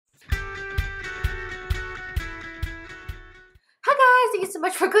so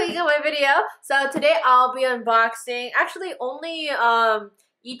much for clicking on my video. So today I'll be unboxing actually only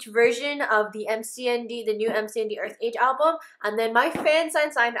each version of the MCND, the new MCND Earth Age album, and then my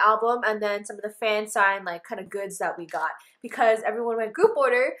Fansign signed album, and then some of the Fansign like kind of goods that we got, because everyone went group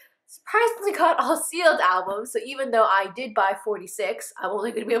order surprisingly got all sealed albums. So even though I did buy 46, I'm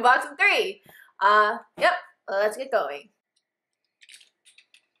only going to be unboxing 3. Yep, let's get going.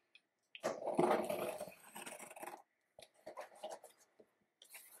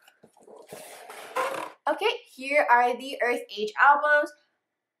 Okay, here are the Earth Age albums.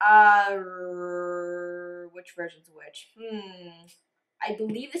 Which version's which? I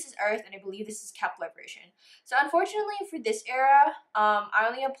believe this is Earth, and I believe this is Kepler version. So unfortunately for this era, I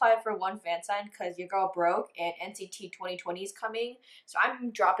only applied for one Fansign because your girl broke, and NCT 2020 is coming, so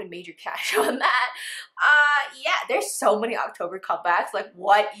I'm dropping major cash on that. Yeah, there's so many October comebacks. Like,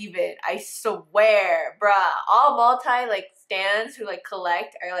 what even? I swear, bruh. All multi like stands who like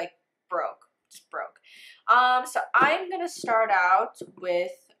collect are like broke, just broke. So I'm gonna start out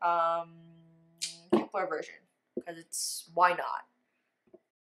with Kepler version because it's why not.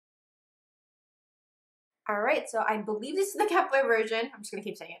 Alright, so I believe this is the Kepler version. I'm just gonna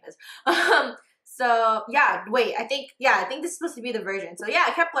keep saying this. So yeah, wait, I think this is supposed to be the version. So yeah,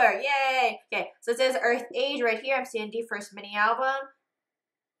 Kepler, yay! Okay, so it says Earth Age right here, MCND first mini album.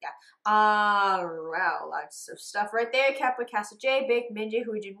 Yeah. Wow, lots of stuff right there. Kepler, Castle J, Big, Minjae,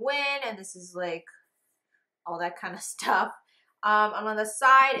 Hoojin, Win, and this is like all that kind of stuff. And on the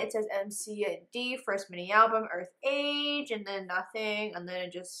side it says MCND first mini album, Earth Age, and then nothing, and then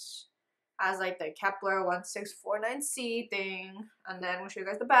it just has like the Kepler 1649C thing, and then we'll show you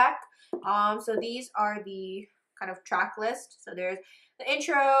guys the back. So these are the kind of track list. So there's the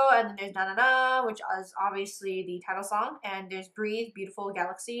intro, and then there's Na Na Na, which is obviously the title song, and there's Breathe, Beautiful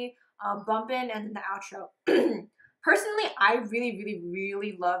Galaxy, Bumpin', and then the outro. Personally, I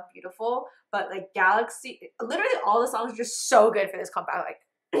really love Beautiful, but like Galaxy, literally all the songs are just so good for this comeback.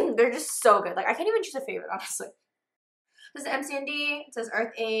 Like, they're just so good. Like, I can't even choose a favorite, honestly. This is MCND, it says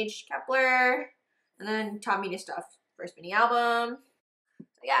Earth Age, Kepler, and then top media stuff, first mini album.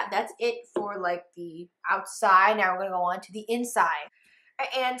 So yeah, that's it for like the outside. Now we're gonna go on to the inside.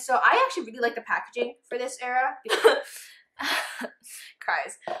 And so I actually really like the packaging for this era.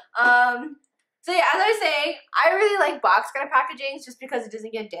 Cries. So yeah, as I was saying, I really like box kind of packaging just because it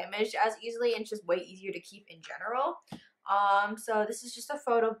doesn't get damaged as easily, and it's just way easier to keep in general. So this is just a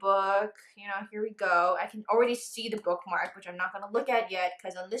photo book. You know, here we go. I can already see the bookmark, which I'm not going to look at yet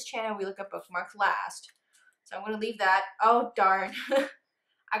because on this channel we look at bookmarks last. So I'm going to leave that. Oh, darn.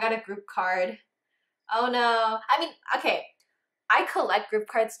 I got a group card. Oh, no. I mean, okay. I collect group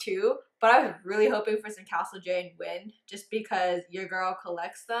cards too, but I was really hoping for some Castle J and Win just because your girl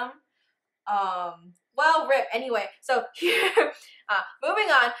collects them. Well, rip. Anyway, so here, moving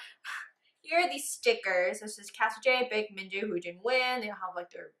on. Here are these stickers. This is Castle J, Big, Minjae, Hoojin, Win. They have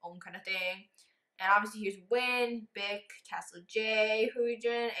like their own kind of thing. And obviously here's Win, Big, Castle J,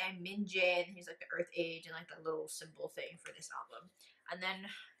 Hoojin, and Minjae. And here's like the Earth Age and like the little symbol thing for this album. And then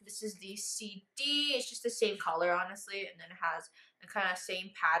this is the CD. It's just the same color, honestly. And then it has the kind of same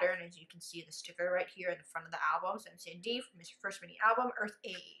pattern as you can see in the sticker right here in the front of the album. So MCND from his first mini album, Earth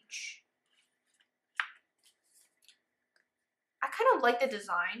Age. I kind of like the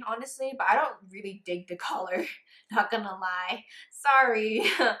design, honestly, but I don't really dig the color, not gonna lie. Sorry.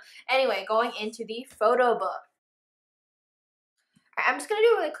 Anyway, going into the photo book. I'm just gonna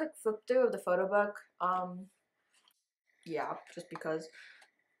do a really quick flip through of the photo book. Yeah, just because.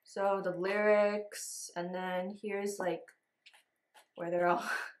 So the lyrics, and then here's like where they're all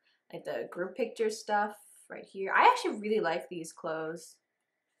like the group picture stuff right here. I actually really like these clothes.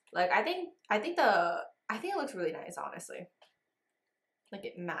 Like, I think it looks really nice, honestly. Like,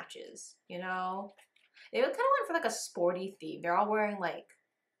 it matches, you know? They kind of went for like a sporty theme. They're all wearing like,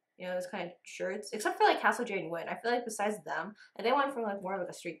 you know, this kind of shirts, except for like Castle J and Win. I feel like besides them, and they went for like more of like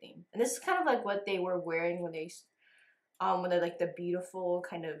a street theme. And this is kind of like what they were wearing when they're like the beautiful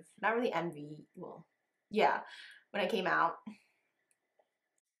kind of, not really MV, well, yeah, when it came out.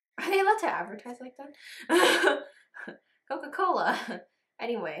 Are they allowed to advertise like that? Coca-Cola.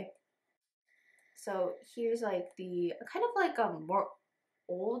 Anyway, so here's like the kind of like more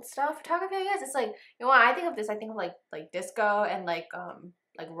old style photography, I guess. It's like, you know, when I think of this, I think of like disco and like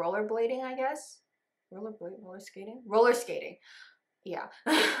rollerblading, I guess. Roller skating. Yeah.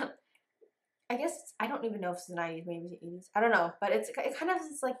 I guess I don't even know if it's the 90s, maybe the 80s. I don't know, but it kind of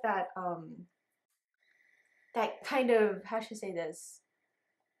is like that that kind of, how should I say this?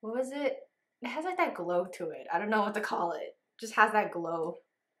 What was it? It has like that glow to it. I don't know what to call it. Just has that glow.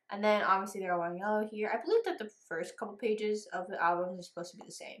 And then obviously they're all wearing yellow here. I believe that the first couple pages of the albums are supposed to be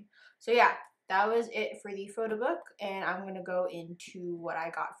the same. So yeah, that was it for the photo book, and I'm gonna go into what I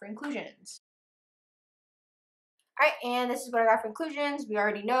got for inclusions. Alright, and this is what I got for inclusions. We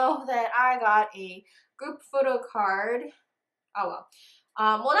already know that I got a group photo card. Oh well.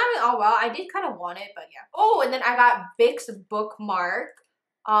 Well, not really, oh well, I did kind of want it, but yeah. Oh, and then I got Bix bookmark.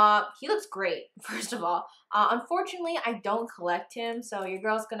 He looks great, first of all. Unfortunately, I don't collect him, so your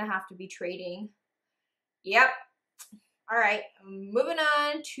girl's gonna have to be trading. Yep. Alright, moving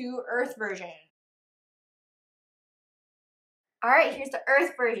on to Earth version. Alright, here's the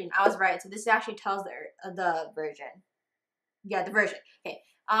Earth version. I was right, so this actually tells the version. Yeah, the version. Okay.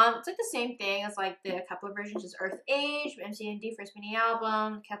 It's like the same thing as like the Kepler versions, just Earth Age, MCND first mini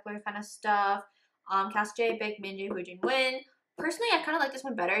album, Kepler kind of stuff. Cast J, Big, Minji, Hoojin, Win. Personally, I kind of like this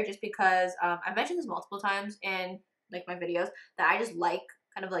one better just because I've mentioned this multiple times in like my videos that I just like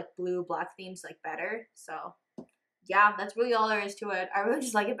kind of like blue black themes like better. So yeah, that's really all there is to it. I really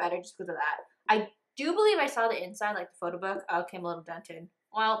just like it better just because of that. I do believe I saw the inside, like the photo book, came a little dented.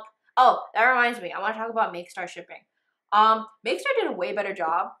 Well, oh, that reminds me. I want to talk about Makestar shipping. Makestar did a way better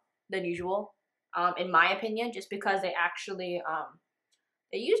job than usual, in my opinion, just because they actually,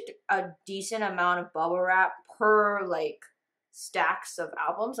 they used a decent amount of bubble wrap per, like, stacks of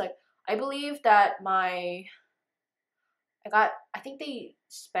albums. Like, I believe that I think they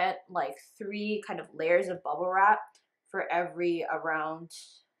spent, like, 3 kind of layers of bubble wrap for every around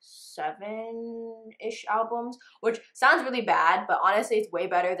 7-ish albums, which sounds really bad, but honestly, it's way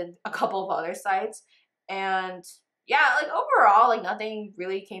better than a couple of other sites. And yeah, like overall, like nothing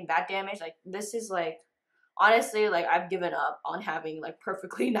really came that damaged. Like this is like, honestly, like I've given up on having like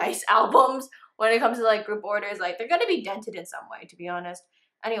perfectly nice albums when it comes to like group orders. Like they're gonna be dented in some way, to be honest.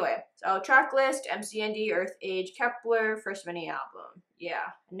 Anyway, so track list, MCND, Earth Age, Kepler, first mini album.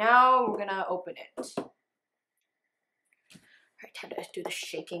 Yeah, now we're gonna open it. Alright, time to do the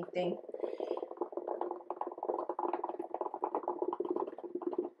shaking thing.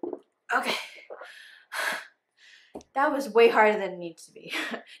 Okay. That was way harder than it needs to be.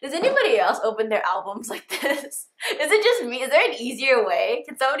 Does anybody else open their albums like this? Is it just me? Is there an easier way?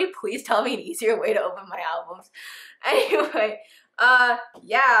 Can somebody please tell me an easier way to open my albums? Anyway,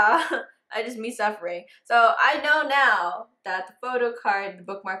 yeah, I just me suffering. So I know now that the photo card, the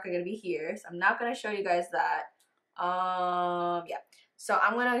bookmark are gonna be here. So I'm not gonna show you guys that. Yeah. So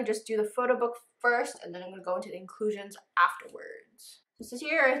I'm gonna just do the photo book first, and then I'm gonna go into the inclusions afterwards. This is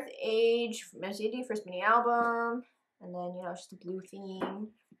here, Earth Age, MCND first mini album, and then you know just the blue theme.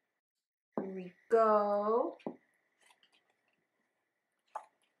 Here we go.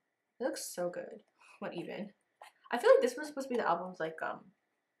 It looks so good. What even? I feel like this was supposed to be the album's like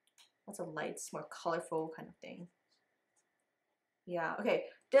lots of lights, more colorful kind of thing. Yeah, okay.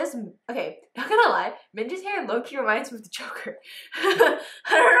 Okay, not gonna lie, Minji's hair low-key reminds me of the Joker. I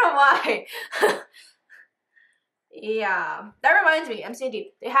don't know why. Yeah, that reminds me,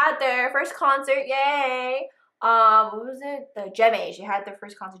 MCND. They had their first concert, yay! What was it? The Gem Age. They had their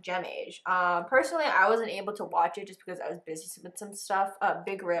first concert, Gem Age. Personally, I wasn't able to watch it just because I was busy with some stuff.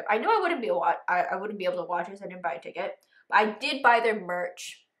 Big rip. I knew I wouldn't be I wouldn't be able to watch it, so I didn't buy a ticket. But I did buy their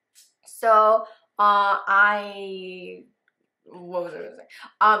merch. So, what was I gonna say?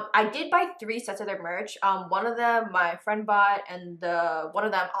 I did buy 3 sets of their merch. One of them my friend bought, and one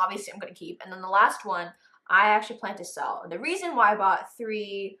of them obviously I'm gonna keep, and then the last one I actually plan to sell. And the reason why I bought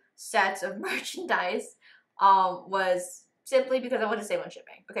 3 sets of merchandise was simply because I wanted to save on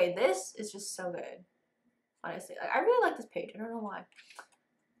shipping. Okay, this is just so good. Honestly, like, I really like this page. I don't know why.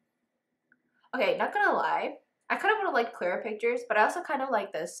 Okay, not gonna lie, I kind of want to like clearer pictures, but I also kind of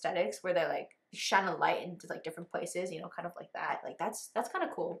like the aesthetics where they like shine a light into like different places, you know, kind of like that. Like that's kind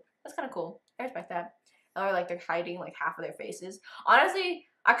of cool. That's kind of cool. I respect that. Or like they're hiding like half of their faces. Honestly,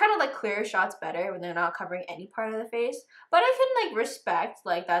 I kind of like clearer shots better when they're not covering any part of the face. But I can like respect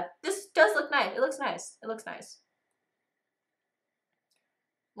like that. This does look nice. It looks nice. It looks nice.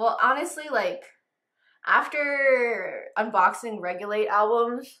 Well, honestly, like after unboxing Regulate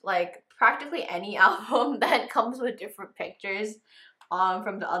albums, like practically any album that comes with different pictures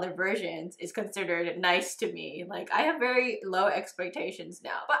from the other versions is considered nice to me. Like I have very low expectations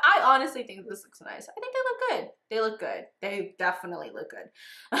now, but I honestly think this looks nice. I think they look good. They look good. They definitely look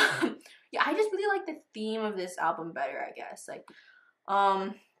good. Yeah, I just really like the theme of this album better, I guess. Like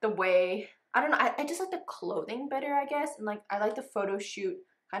the way, I don't know, I just like the clothing better, I guess, and like I like the photo shoot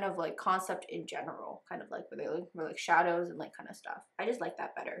kind of like concept in general, kind of like where they look for like shadows and like kind of stuff. I just like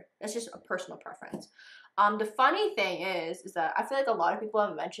that better. That's just a personal preference. The funny thing is that I feel like a lot of people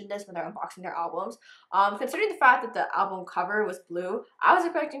have mentioned this when they're unboxing their albums. Considering the fact that the album cover was blue, I was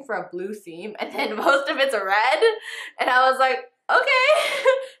expecting for a blue theme, and then most of it's red, and I was like, okay.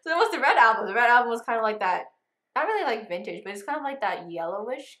 So it was the red album. The red album was kind of like that, not really like vintage, but it's kind of like that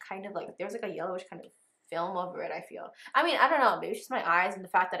yellowish kind of like, there's like a yellowish kind of film over it, I feel. I mean, I don't know, maybe it's just my eyes and the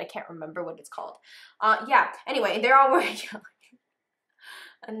fact that I can't remember what it's called. Yeah, anyway, they're all wearing yellow.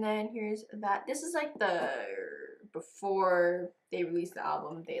 And then here's that. This is like the before they released the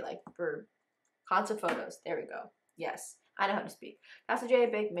album, they like for concept photos. There we go. Yes, I know how to speak. Castle J,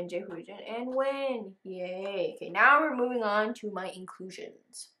 Big, Minjae, Hoojin, and Win. Yay. Okay, now we're moving on to my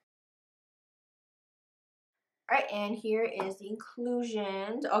inclusions. Alright, and here is the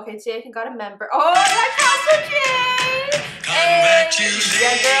inclusions. Okay, today I got a member. Oh, I got Castle J! Congratulations! Hey,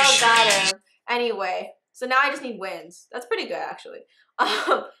 yeah, girl, got him. Anyway, so now I just need wins. That's pretty good, actually.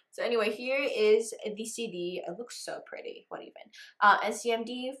 So anyway, here is the CD. It looks so pretty. What even?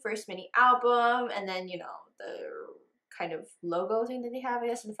 MCND first mini album, and then you know the kind of logo thing that they have, I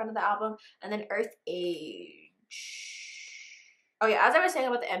guess, in the front of the album, and then Earth Age. Oh yeah, as I was saying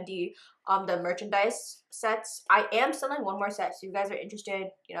about the MD, the merchandise sets, I am selling one more set. So if you guys are interested,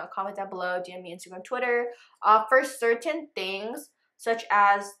 you know, comment down below, DM me Instagram, Twitter. For certain things, such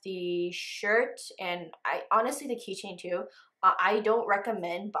as the shirt and I honestly the keychain too. I don't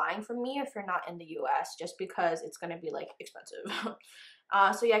recommend buying from me if you're not in the US, just because it's gonna be like expensive.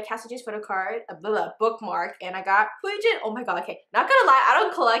 So yeah, Cassidy's photo card, a bookmark, and I got Huijin. Oh my god, okay, not gonna lie, I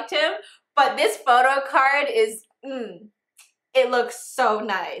don't collect him, but this photo card is, it looks so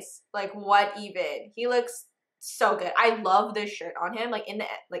nice. Like what even? He looks so good. I love this shirt on him. Like in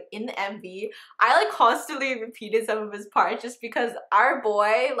the MV, I like constantly repeated some of his parts just because our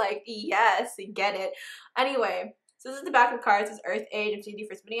boy, like, yes, get it. Anyway, so this is the back of the cards. It's Earth Age, MCND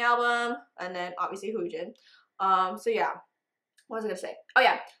first mini album, and then obviously Hoojin. So yeah, what was I gonna say? Oh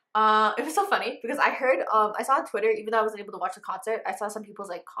yeah. It was so funny because I heard, I saw on Twitter, even though I wasn't able to watch the concert, I saw some people's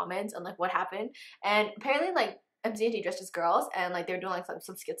like comments on like what happened, and apparently like MCND dressed as girls and like they're doing like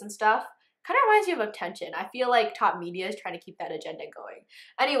some skits and stuff. Kind of reminds you of Attention. I feel like top media is trying to keep that agenda going.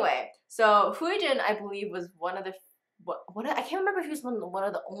 Anyway, so Huijin, I believe, was one of the I can't remember if he was one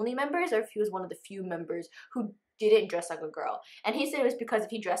of the only members or if he was one of the few members who didn't dress like a girl. And he said it was because if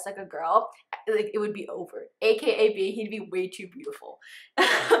he dressed like a girl, like it would be over. AKA he'd be way too beautiful.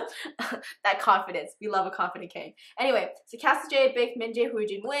 That confidence. We love a confident king. Anyway, so Castle J, Big, Minjae,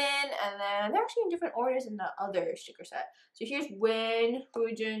 Hoojin, Win, and then they're actually in different orders in the other sticker set. So here's Win,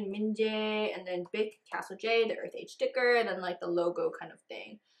 Hoojin, Minjae, and then Big, Castle J, the Earth Age sticker, and then like the logo kind of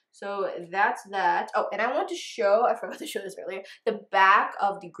thing. So that's that. Oh, and I want to show, I forgot to show this earlier, the back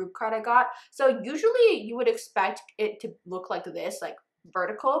of the group card I got. So usually you would expect it to look like this, like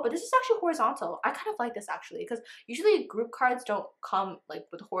vertical, but this is actually horizontal. I kind of like this actually because usually group cards don't come like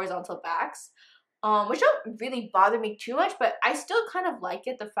with horizontal backs, which don't really bother me too much, but I still kind of like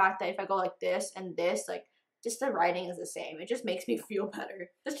it, the fact that if I go like this and this, like just the writing is the same. It just makes me feel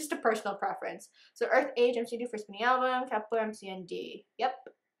better. That's just a personal preference. So Earth Age, MCND first mini album, Kepler, MCND. Yep.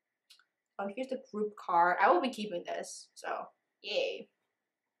 Oh, here's the group card. I will be keeping this, so yay.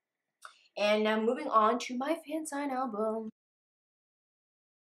 And now moving on to my fan sign album.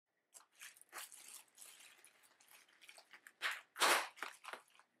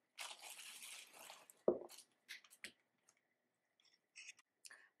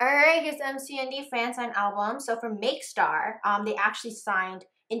 Alright, here's the MCND Fansign album. So for Make Star, they actually signed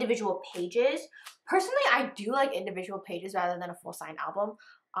individual pages. Personally, I do like individual pages rather than a full sign album.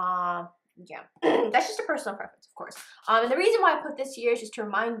 Yeah, that's just a personal preference, of course. And the reason why I put this here is just to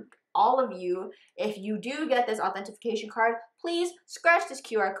remind all of you, if you do get this authentication card, please scratch this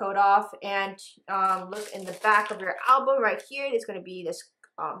QR code off and look in the back of your album right here. There's going to be this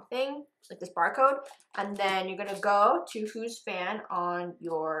thing, like this barcode, and then you're going to go to Who's Fan on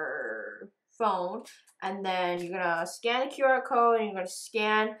your phone, and then you're going to scan the QR code, and you're going to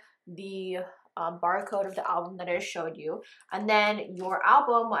scan the barcode of the album that I showed you, and then your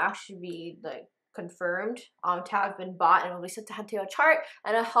album will actually be like confirmed to have been bought and will be sent to a chart,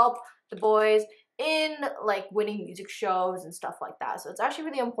 and it'll help the boys in like winning music shows and stuff like that. So it's actually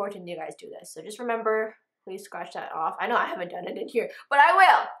really important you guys do this. So just remember, please scratch that off. I know I haven't done it in here, but I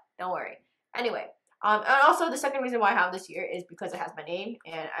will. Don't worry. Anyway, and also the second reason why I have this here is because it has my name,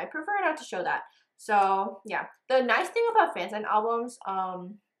 and I prefer not to show that. So yeah, the nice thing about fansign albums,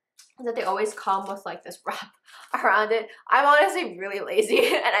 that they always come with like this wrap around it. I'm honestly really lazy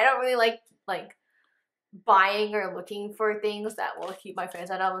and I don't really like buying or looking for things that will keep my fan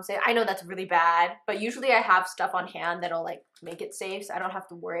sign album safe. I know that's really bad, but usually I have stuff on hand that'll like make it safe so I don't have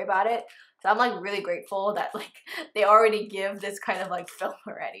to worry about it. So I'm like really grateful that like they already give this kind of like film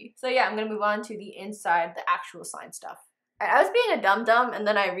already. So yeah, I'm gonna move on to the inside, the actual sign stuff. I was being a dum-dum and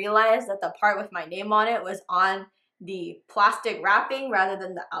then I realized that the part with my name on it was on the plastic wrapping rather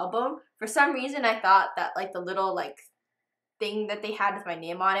than the album. For some reason I thought that like the little like thing that they had with my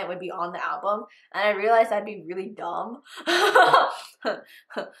name on it would be on the album, and I realized that'd be really dumb.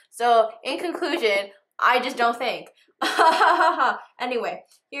 So in conclusion, I just don't think. Anyway,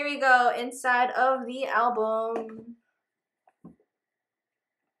 here we go, inside of the album.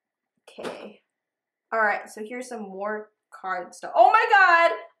 Okay. Alright, so here's some more card stuff. Oh my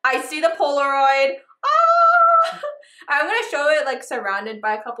god! I see the Polaroid! Ah! I'm gonna show it like surrounded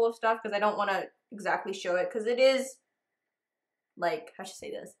by a couple of stuff because I don't want to exactly show it because it is like, how should I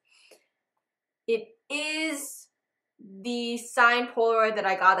say this? It is the signed Polaroid that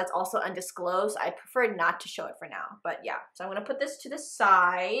I got that's also undisclosed. I prefer not to show it for now, but yeah. So I'm gonna put this to the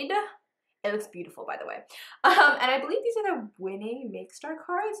side. It looks beautiful, by the way. And I believe these are the winning Makestar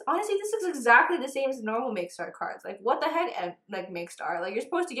cards. Honestly, this looks exactly the same as normal Makestar cards. Like, what the heck, like, Makestar? Like, you're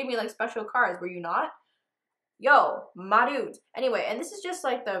supposed to give me, like, special cards, were you not? Yo, my dudes. Anyway, and this is just,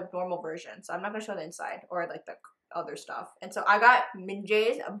 like, the normal version, so I'm not gonna show the inside, or, like, the other stuff. And so I got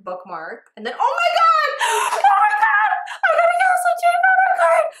Minjae's bookmark, and then, oh my god! Oh my god! I got a Castle J photo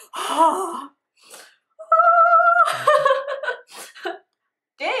card!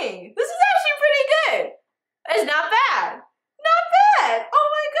 Dang, this is actually pretty good. It's not bad. Not bad. Oh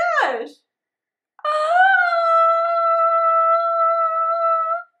my gosh.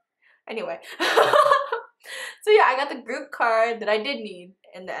 Anyway. So yeah, I got the group card that I did need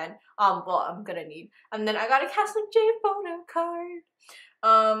in the end. Well, I'm gonna need. And then I got a Castle J photo card.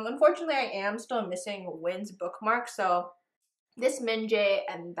 Unfortunately, I am still missing Wynn's bookmark, so this Minjae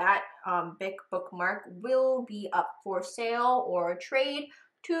and that big bookmark will be up for sale or trade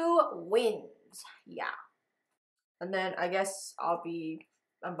to Wynn's. Yeah. And then I guess I'll be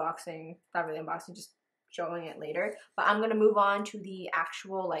unboxing, not really unboxing, just showing it later. But I'm gonna move on to the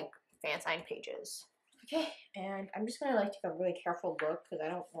actual like fan sign pages. Okay, and I'm just gonna like take a really careful look because I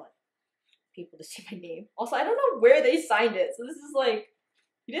don't want people to see my name. Also, I don't know where they signed it, so this is like,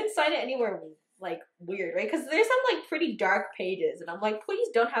 you didn't sign it anywhere like weird, right? Because there's some like pretty dark pages, and I'm like, please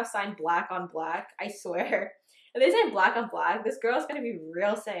don't have signed black on black, I swear. If they sign black on black, this girl's gonna be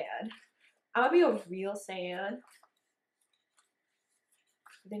real sad. I'm gonna be a real sad.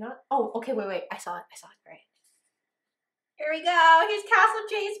 Are they not? Oh, okay, wait, I saw it, right. Here we go, here's Castle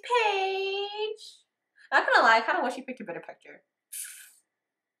J's page. Not gonna lie, I kind of wish he picked a better picture.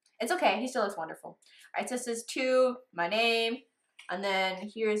 It's okay, he still looks wonderful. Alright, so this is to my name, and then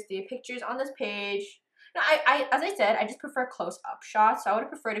here's the pictures on this page. Now, as I said, I just prefer close-up shots, so I would have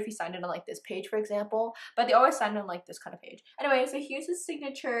preferred if he signed it on like this page, for example, but they always sign it on like this kind of page. Anyway, so here's his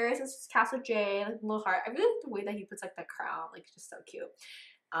signatures. This is Castle J, like a little heart. I really like the way that he puts like the crown, like it's just so cute.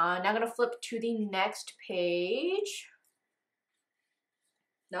 Now I'm gonna flip to the next page.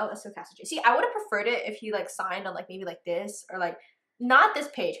 No, that's still Castle J. See, I would have preferred it if he like signed on like maybe like this, or like not this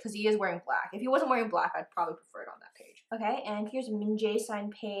page because he is wearing black. If he wasn't wearing black, I'd probably prefer it on that page. Okay, and here's Minjae's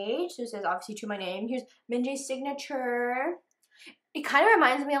signed page. So it says obviously to my name. Here's Minjae's signature. It kind of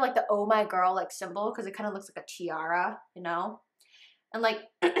reminds me of like the oh my girl like symbol because it kind of looks like a tiara, you know? And like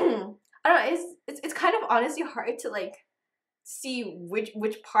I don't know, it's kind of honestly hard to like see which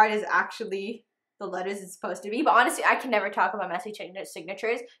part is actually the letters it's supposed to be, but honestly I can never talk about messy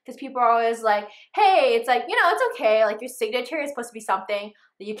signatures because people are always like, hey, it's like, you know, it's okay, like your signature is supposed to be something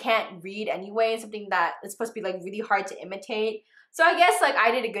that you can't read anyway, something that it's supposed to be like really hard to imitate. So I guess like I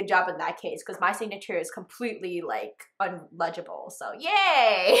did a good job in that case because my signature is completely like unlegible, so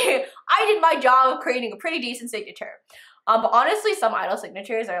yay. I did my job of creating a pretty decent signature. But honestly, some idol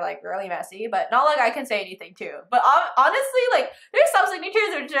signatures are like really messy, but not like I can say anything too. But honestly, like there's some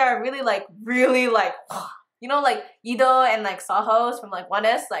signatures which are really like, you know, like Ido and like Sahos from like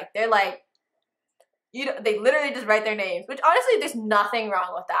Oneus, like they're like, you know, they literally just write their names, which honestly, there's nothing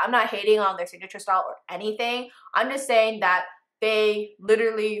wrong with that. I'm not hating on their signature style or anything. I'm just saying that they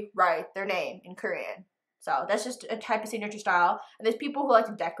literally write their name in Korean. So that's just a type of signature style. And there's people who like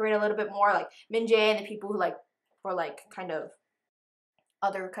to decorate a little bit more, like Minjae, and the people who like for like kind of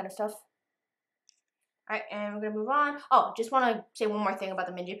other kind of stuff. Alright, and we're gonna move on. Oh, just want to say one more thing about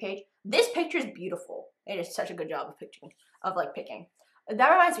the Minjae page. This picture is beautiful. It is such a good job of picking. That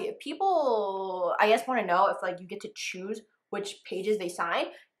reminds me, if people, I guess, want to know if like you get to choose which pages they sign.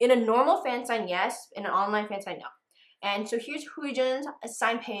 In a normal fan sign, yes. In an online fan sign, no. And so here's Huijun's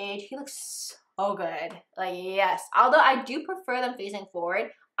signed page. He looks so good. Like, yes. Although I do prefer them facing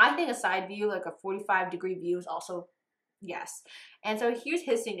forward, I think a side view, like a 45-degree view, is also yes. And so here's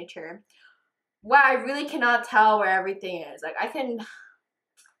his signature. Wow, I really cannot tell where everything is. Like, I can...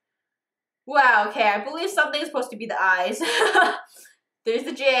 Wow, okay, I believe something's supposed to be the eyes. There's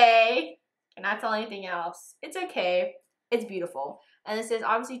the J. Cannot tell anything else. It's okay. It's beautiful. And this is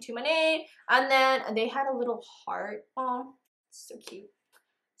obviously to my name. And then they had a little heart. Oh, so cute.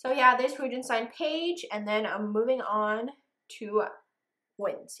 So yeah, there's Fujin sign page. And then I'm moving on to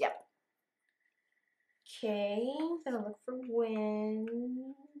wins. Yep. Okay, gonna look for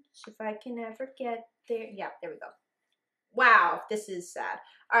wins. If I can ever get there. Yeah, there we go. Wow, this is sad.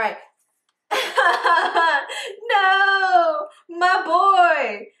 All right. No, my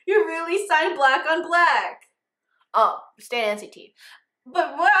boy, you really signed black on black. Oh, stay NCT.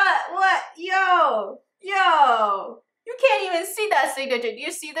 But what? Yo, you can't even see that signature. Do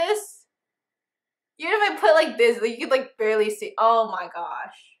you see this? Even if I put like this, like, you could like barely see. Oh my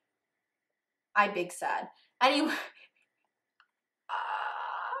gosh. I big sad. Anyway,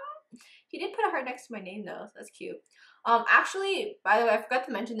 he did put a heart next to my name though, so that's cute. Actually, by the way, I forgot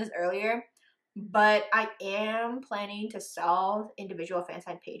to mention this earlier, but I am planning to sell individual fan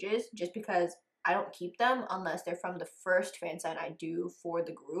sign pages just because I don't keep them unless they're from the first fan sign I do for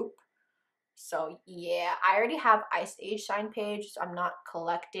the group. So yeah, I already have Ice Age sign page, so I'm not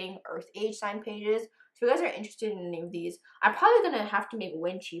collecting Earth Age sign pages. So if you guys are interested in any of these, I'm probably gonna have to make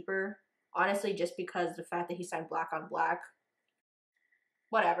Win cheaper, honestly, just because the fact that he signed black on black.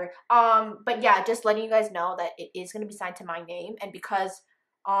 Whatever. But yeah, just letting you guys know that it is gonna be signed to my name, and because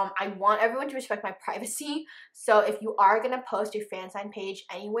I want everyone to respect my privacy. So if you are gonna post your fan sign page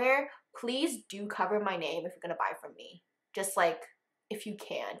anywhere, please do cover my name if you're gonna buy from me. Just like if you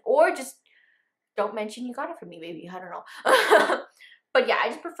can, or just don't mention you got it from me, maybe. I don't know. But yeah, I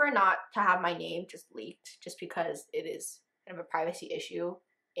just prefer not to have my name just leaked, just because it is kind of a privacy issue,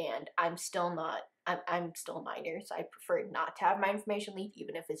 and I'm still a minor, so I prefer not to have my information leaked,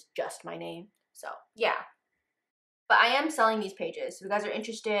 even if it's just my name. So yeah. But I am selling these pages. So if you guys are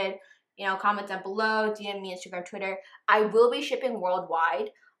interested, you know, comment down below, DM me, Instagram, Twitter. I will be shipping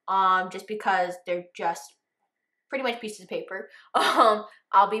worldwide, just because they're just pretty much pieces of paper.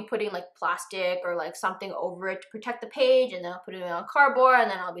 I'll be putting like plastic or like something over it to protect the page, and then I'll put it on cardboard,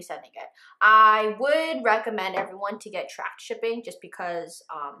 and then I'll be sending it. I would recommend everyone to get tracked shipping just because,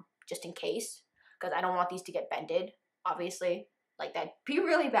 just in case, because I don't want these to get bended, obviously. Like, that'd be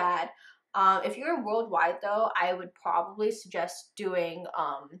really bad. If you're worldwide though, I would probably suggest doing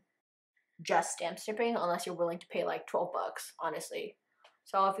just stamp shipping, unless you're willing to pay like 12 bucks, honestly.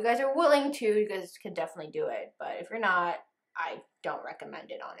 So if you guys are willing to, you guys can definitely do it. But if you're not, I don't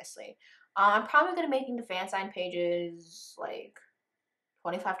recommend it, honestly. I'm probably gonna making the fan sign pages like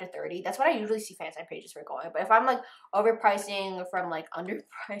 25 to 30. That's what I usually see fan sign pages for going. But if I'm like overpricing or if I'm like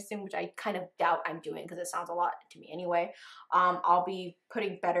underpricing, which I kind of doubt I'm doing because it sounds a lot to me anyway, I'll be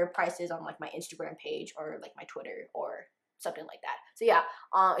putting better prices on like my Instagram page or like my Twitter or something like that. So yeah,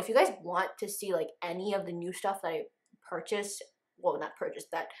 if you guys want to see like any of the new stuff that I purchased, well, not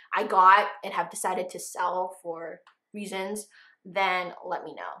purchased, that I got and have decided to sell for reasons, then let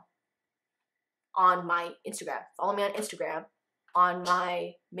me know on my Instagram. Follow me on Instagram, on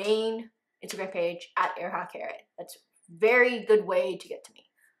my main Instagram page at airhotcarrot. That's a very good way to get to me.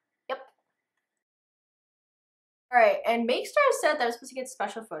 Yep. All right, and Makestar said that I was supposed to get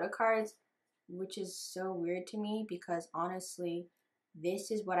special photo cards, which is so weird to me because honestly,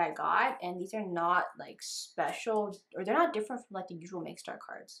 this is what I got, and these are not like special, or they're not different from like the usual Makestar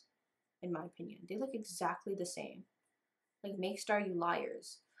cards, in my opinion. They look exactly the same. Like, Makestar, you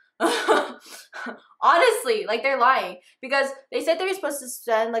liars. Honestly, like, they're lying, because they said they were supposed to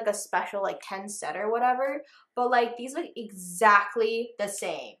send like a special like 10 set or whatever, but like these look exactly the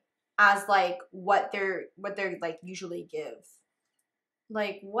same as like what they're like usually give.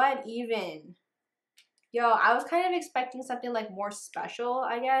 Like, what even? Yo, I was kind of expecting something like more special,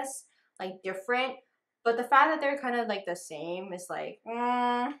 I guess, like different, but the fact that they're kind of like the same is like,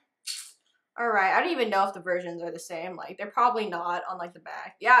 all right. I don't even know if the versions are the same. Like, they're probably not on like the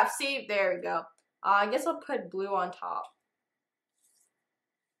back. Yeah, see, there we go. I guess I'll put blue on top.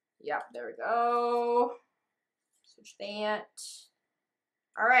 Yep, there we go. Switch that.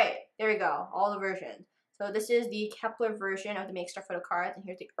 All right, there we go. All the versions. So this is the Kepler version of the Makestar photo cards, and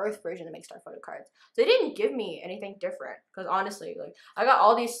here's the Earth version of the Makestar photo cards. So they didn't give me anything different, because honestly, like, I got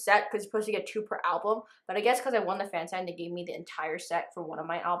all these set because you're supposed to get 2 per album, but I guess because I won the fan sign, they gave me the entire set for one of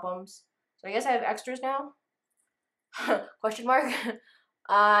my albums. So I guess I have extras now? Question mark? Yeah,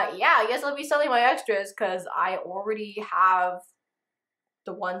 I guess I'll be selling my extras because I already have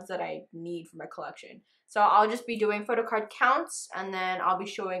the ones that I need for my collection. So I'll just be doing photo card counts, and then I'll be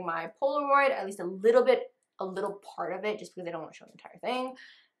showing my Polaroid, at least a little part of it, just because I don't want to show the entire thing.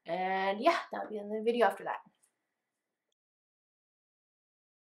 And yeah, that'll be in the video after that.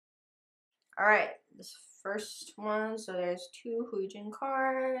 All right, this first one, so there's 2 Huijin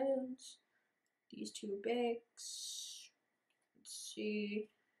cards, these 2 Bics. Let's see.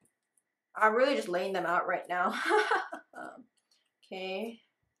 I'm really just laying them out right now. Okay,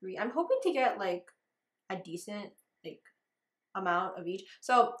 3. I'm hoping to get like a decent like amount of each.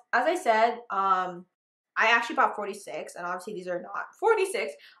 So as I said, I actually bought 46, and obviously these are not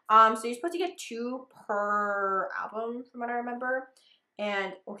 46. So you're supposed to get 2 per album from what I remember.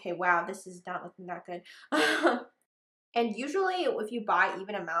 And okay, wow, this is not looking that good. And usually if you buy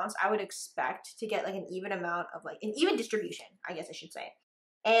even amounts, I would expect to get like an even amount of like an even distribution, I guess I should say.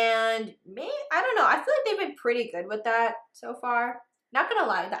 And I don't know, I feel like they've been pretty good with that so far. Not gonna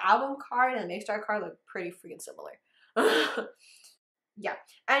lie, the album card and the Makestar card look pretty freaking similar. Yeah.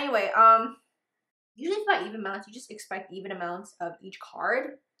 Anyway, usually if you buy even amounts, you just expect even amounts of each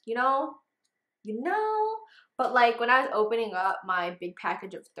card, you know? But like when I was opening up my big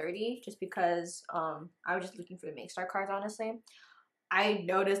package of 30, just because I was just looking for the Makestar cards, honestly, I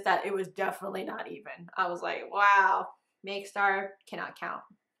noticed that it was definitely not even. I was like, wow, Makestar cannot count.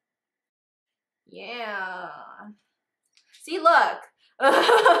 Yeah. See, look.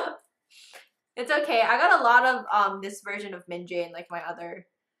 It's okay. I got a lot of this version of Minjae in like my other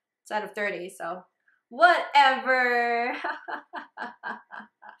set of 30, so whatever.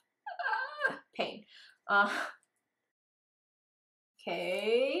 Pain.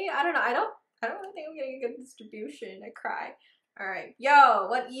 Okay. I don't know. I don't really think I'm getting a good distribution. I cry. All right. Yo,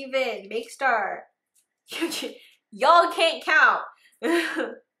 what even? Makestar. Y'all can't count.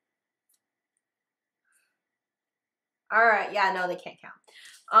 All right. Yeah, no, they can't count.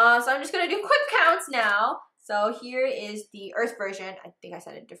 So I'm just gonna do quick counts now. So here is the Earth version. I think I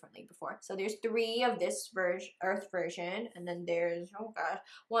said it differently before. So there's 3 of this Earth version, and then there's, oh gosh,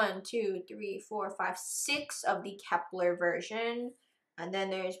 1, 2, 3, 4, 5, 6 of the Kepler version. And then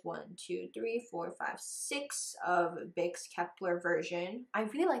there's 1, 2, 3, 4, 5, 6 of Big's Kepler version. I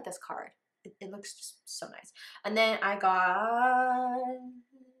really like this card. It looks just so nice. And then I got,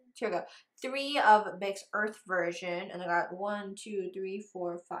 here we go, 3 of Big's Earth version, and I got 1, 2, 3,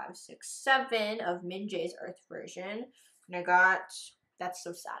 4, 5, 6, 7 of Minjae's Earth version, and I got, that's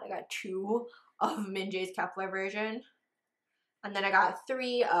so sad, I got 2 of Minjae's Kepler version, and then I got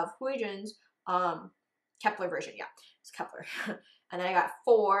 3 of Huijin's Kepler version. Yeah, it's Kepler. And then I got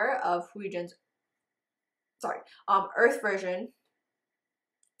 4 of Huijin's, Earth version.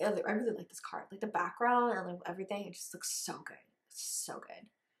 I really like this card, like the background and like everything. It just looks so good. It's so good.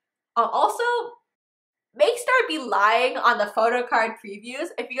 Also, Makestar be lying on the photo card previews.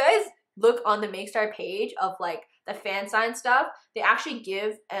 If you guys look on the Makestar page of like the Fansign stuff, they actually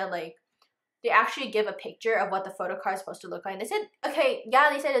give a picture of what the photo card is supposed to look like. And they said, okay, yeah,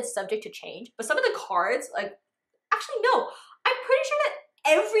 they said it's subject to change, but some of the cards, like, actually no, I'm pretty sure that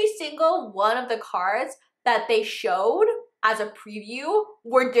every single one of the cards that they showed as a preview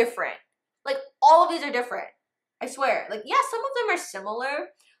were different. Like, all of these are different. I swear. Like, yeah, some of them are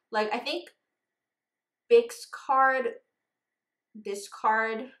similar. Like, I think Big's card, this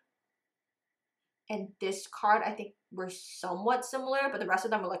card, and this card, I think were somewhat similar, but the rest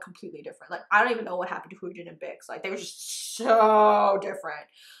of them were like completely different. Like, I don't even know what happened to Huijin and Big's. Like, they were just so different.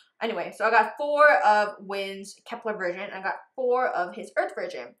 Anyway, so I got 4 of Win's Kepler version, and I got 4 of his Earth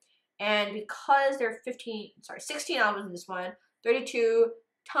version. And because there are 16 albums in this one, 32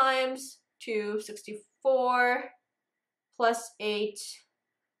 times 2, 64, plus 8,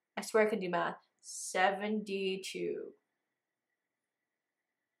 I swear I can do math, 72.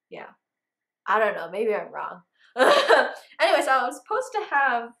 Yeah. I don't know, maybe I'm wrong. Anyway, so I was supposed to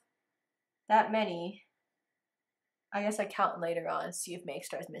have that many. I guess I count later on and see if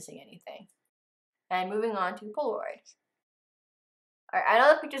Makestar is missing anything. And moving on to Polaroid. Alright, I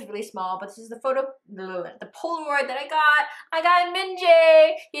know the picture's really small, but this is the Polaroid that I got. I got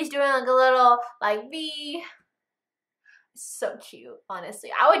Minjae. He's doing like a little like V. So cute,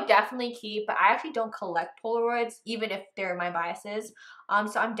 honestly. I would definitely keep, but I actually don't collect Polaroids, even if they're my biases.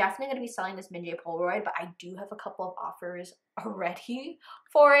 So I'm definitely going to be selling this Minjae Polaroid, but I do have a couple of offers already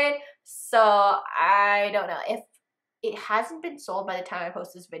for it. So I don't know. If it hasn't been sold by the time I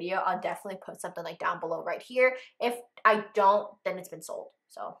post this video, I'll definitely put something like down below right here. If I don't, then it's been sold.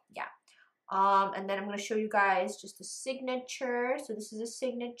 So yeah. And then I'm going to show you guys just a signature. So this is a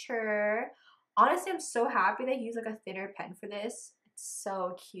signature. Honestly, I'm so happy they used like a thinner pen for this. It's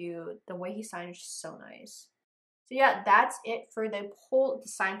so cute. The way he signed is just so nice. yeah, that's it for the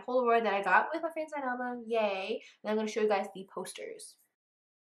signed Polaroid that I got with my Fansign album. Yay! And I'm gonna show you guys the posters.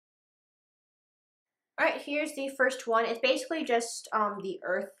 Alright, here's the first one. It's basically just the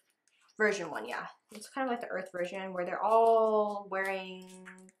Earth version one, yeah. It's kind of like the Earth version where they're all wearing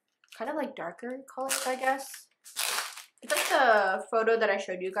kind of like darker colors, I guess. It's like the photo that I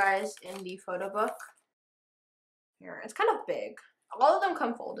showed you guys in the photo book. Here, it's kind of big. All of them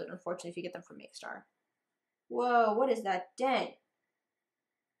come folded, unfortunately, if you get them from Makestar. Whoa, what is that dent?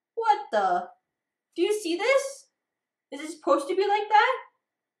 What the? Do you see this? Is it supposed to be like that?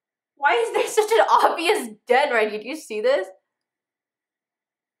 Why is there such an obvious dent right here? Do you see this?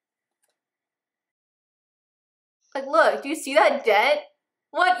 Like, look, do you see that dent?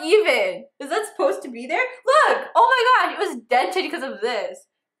 What even? Is that supposed to be there? Look! Oh my god, it was dented because of this.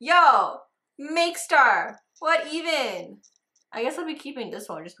 Yo, Makestar. What even? I guess I'll be keeping this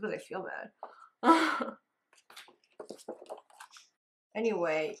one just because I feel bad.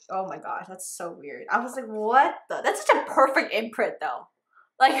 Anyway, oh my gosh, that's so weird. I was like, what the? That's such a perfect imprint though.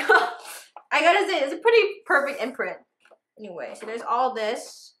 Like, I gotta say, it's a pretty perfect imprint. Anyway, so there's all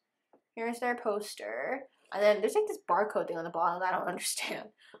this. Here's their poster. And then there's like this barcode thing on the bottom that I don't understand.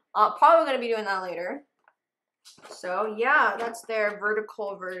 Probably gonna be doing that later. So yeah, that's their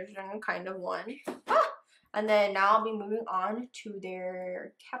vertical version kind of one. And then now I'll be moving on to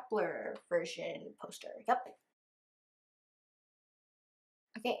their Kepler version poster. Yep.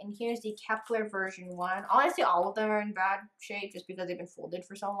 Okay, and here's the Kepler version one. Honestly, all of them are in bad shape just because they've been folded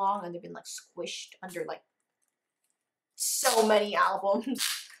for so long and they've been like squished under like so many albums.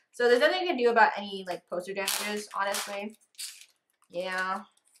 So there's nothing you can do about any like poster damages, honestly. Yeah,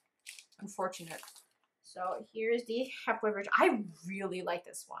 unfortunate. So here's the Kepler version. I really like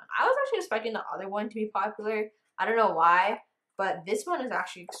this one. I was actually expecting the other one to be popular. I don't know why, but this one is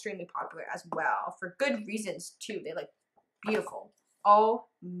actually extremely popular as well for good reasons too. They're like beautiful. Oh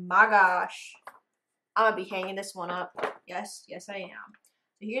my gosh. I'm gonna be hanging this one up. Yes, yes I am.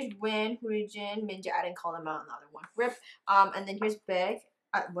 So here's Win, Huijin, Minja. I didn't call them out on the other one. Rip. And then here's Big.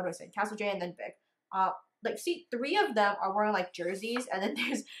 What do I say? Castle J and then Big. Like see, 3 of them are wearing like jerseys, and then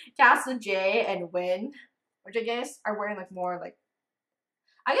there's Castle J and Win, which I guess are wearing like more like,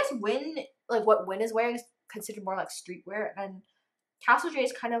 I guess Win, like what Win is wearing is considered more like streetwear, and Castle J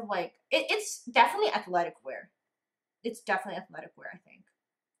is kind of like it's definitely athletic wear. It's definitely athletic wear, I think.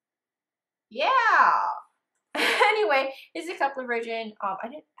 Yeah. Anyway, it's a Kepler version. I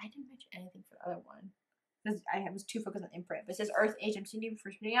didn't mention anything for the other one because I was too focused on imprint. But it says Earth Age MCND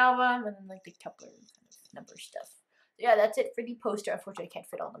first mini album, and then like the Kepler kind of number stuff. So yeah, that's it for the poster. Unfortunately, I can't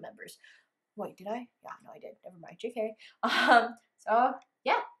fit all the members. Wait, did I? Yeah, no, I did. Never mind. JK. So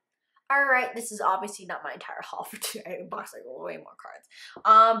yeah. Alright, this is obviously not my entire haul for today. I boxed like way more cards.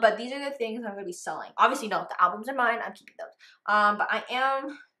 But these are the things I'm gonna be selling. Obviously, no, the albums are mine, I'm keeping those. But I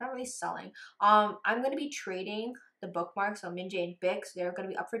am not really selling. I'm gonna be trading the bookmarks on Minjae and Bix. They're gonna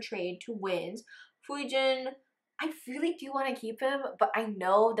be up for trade to wins. Fuijin, I really do want to keep him, but I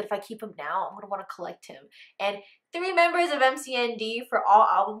know that if I keep him now, I'm gonna want to collect him. And 3 members of MCND for all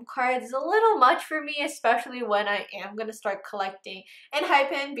album cards is a little much for me, especially when I am going to start collecting and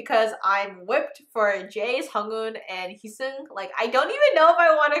hyping because I'm whipped for Jae's, Honghoon, and Heesung. Like, I don't even know if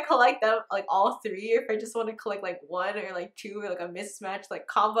I want to collect them, like, all 3, if I just want to collect, like, 1 or, like, 2, or, like, a mismatch, like,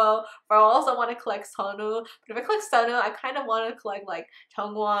 combo. Or I also want to collect Sonu. But if I collect Sonu, I kind of want to collect, like,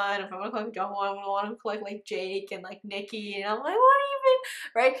 Chungwon. If I want to collect Jungwon, I want to collect, like, Jake and, like, Nikki. And I'm like, what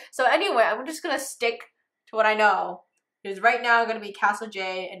even? Right? So, anyway, I'm just going to stick to what I know is right now going to be Castle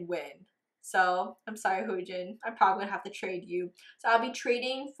J and Win. So I'm sorry, Hoojin. I'm probably gonna have to trade you. So I'll be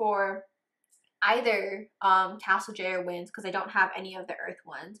trading for either Castle J or Wins because I don't have any of the Earth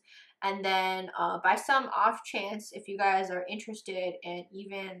ones. And then by some off chance, if you guys are interested in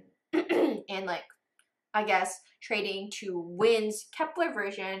even in like I guess trading to Wins Kepler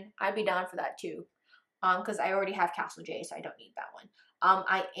version, I'd be down for that too. Because I already have Castle J, so I don't need that one.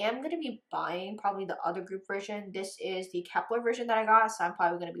 I am going to be buying probably the other group version. This is the Kepler version that I got, so I'm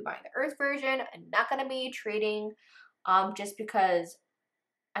probably going to be buying the Earth version. I'm not going to be trading just because,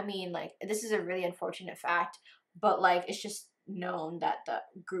 I mean, like, this is a really unfortunate fact, but, like, it's just known that the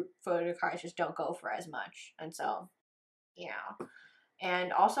group photo cards just don't go for as much. And so, yeah.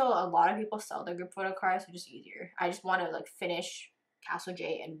 And also, a lot of people sell their group photo cards, which is easier. I just want to, like, finish Castle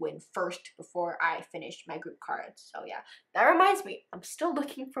J and Win first before I finish my group cards. So yeah, that reminds me, I'm still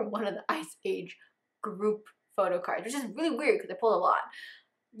looking for one of the Ice Age group photo cards, which is really weird because I pulled a lot.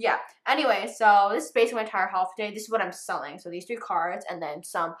 Yeah, anyway, so this is basically my entire haul for today. This is what I'm selling. So these 3 cards and then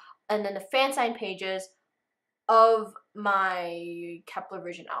some, and then the fan sign pages. of my Kepler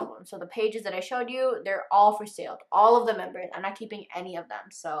Vision album. So the pages that I showed you, they're all for sale. All of the members. I'm not keeping any of them.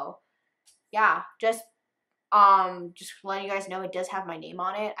 So yeah, just letting you guys know it does have my name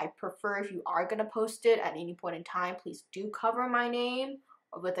on it. I prefer if you are gonna post it at any point in time, please do cover my name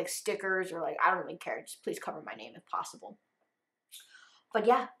with like stickers or like, I don't really care. Just please cover my name if possible. But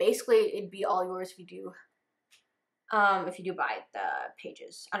yeah, basically it'd be all yours if you do buy the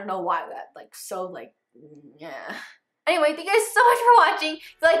pages. I don't know why that like so like yeah. Anyway, thank you guys so much for watching.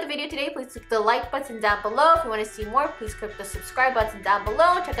 If you liked the video today, please click the like button down below. If you want to see more, please click the subscribe button down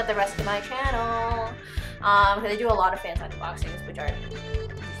below. Check out the rest of my channel. Because I do a lot of Fansign unboxings, which are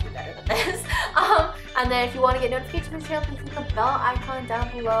usually better than this. And then if you want to get notifications from the channel, please click the bell icon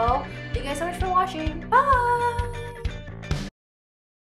down below. Thank you guys so much for watching. Bye!